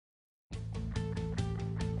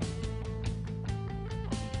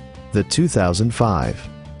the 2005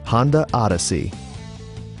 Honda Odyssey.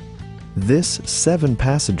 This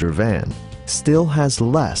 7-passenger van still has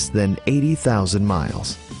less than 80,000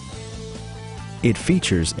 miles. It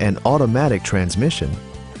features an automatic transmission,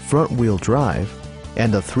 front-wheel drive,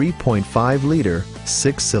 and a 3.5-liter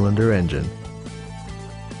 6-cylinder engine.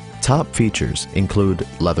 Top features include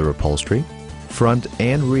leather upholstery, front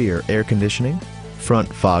and rear air conditioning,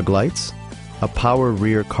 front fog lights, a power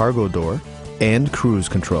rear cargo door, and cruise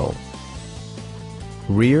control.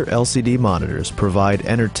 Rear LCD monitors provide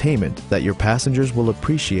entertainment that your passengers will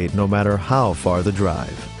appreciate no matter how far the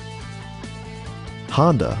drive.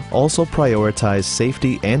 Honda also prioritized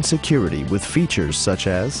safety and security with features such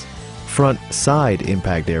as front side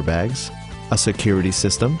impact airbags, a security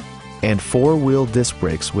system, and 4-wheel disc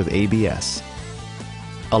brakes with ABS.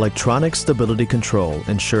 Electronic stability control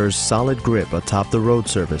ensures solid grip atop the road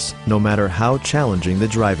surface no matter how challenging the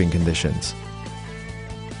driving conditions.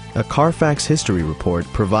 A Carfax history report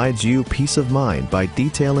provides you peace of mind by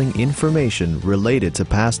detailing information related to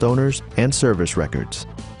past owners and service records.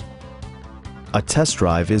 A test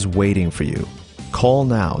drive is waiting for you. Call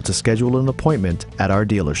now to schedule an appointment at our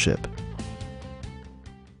dealership.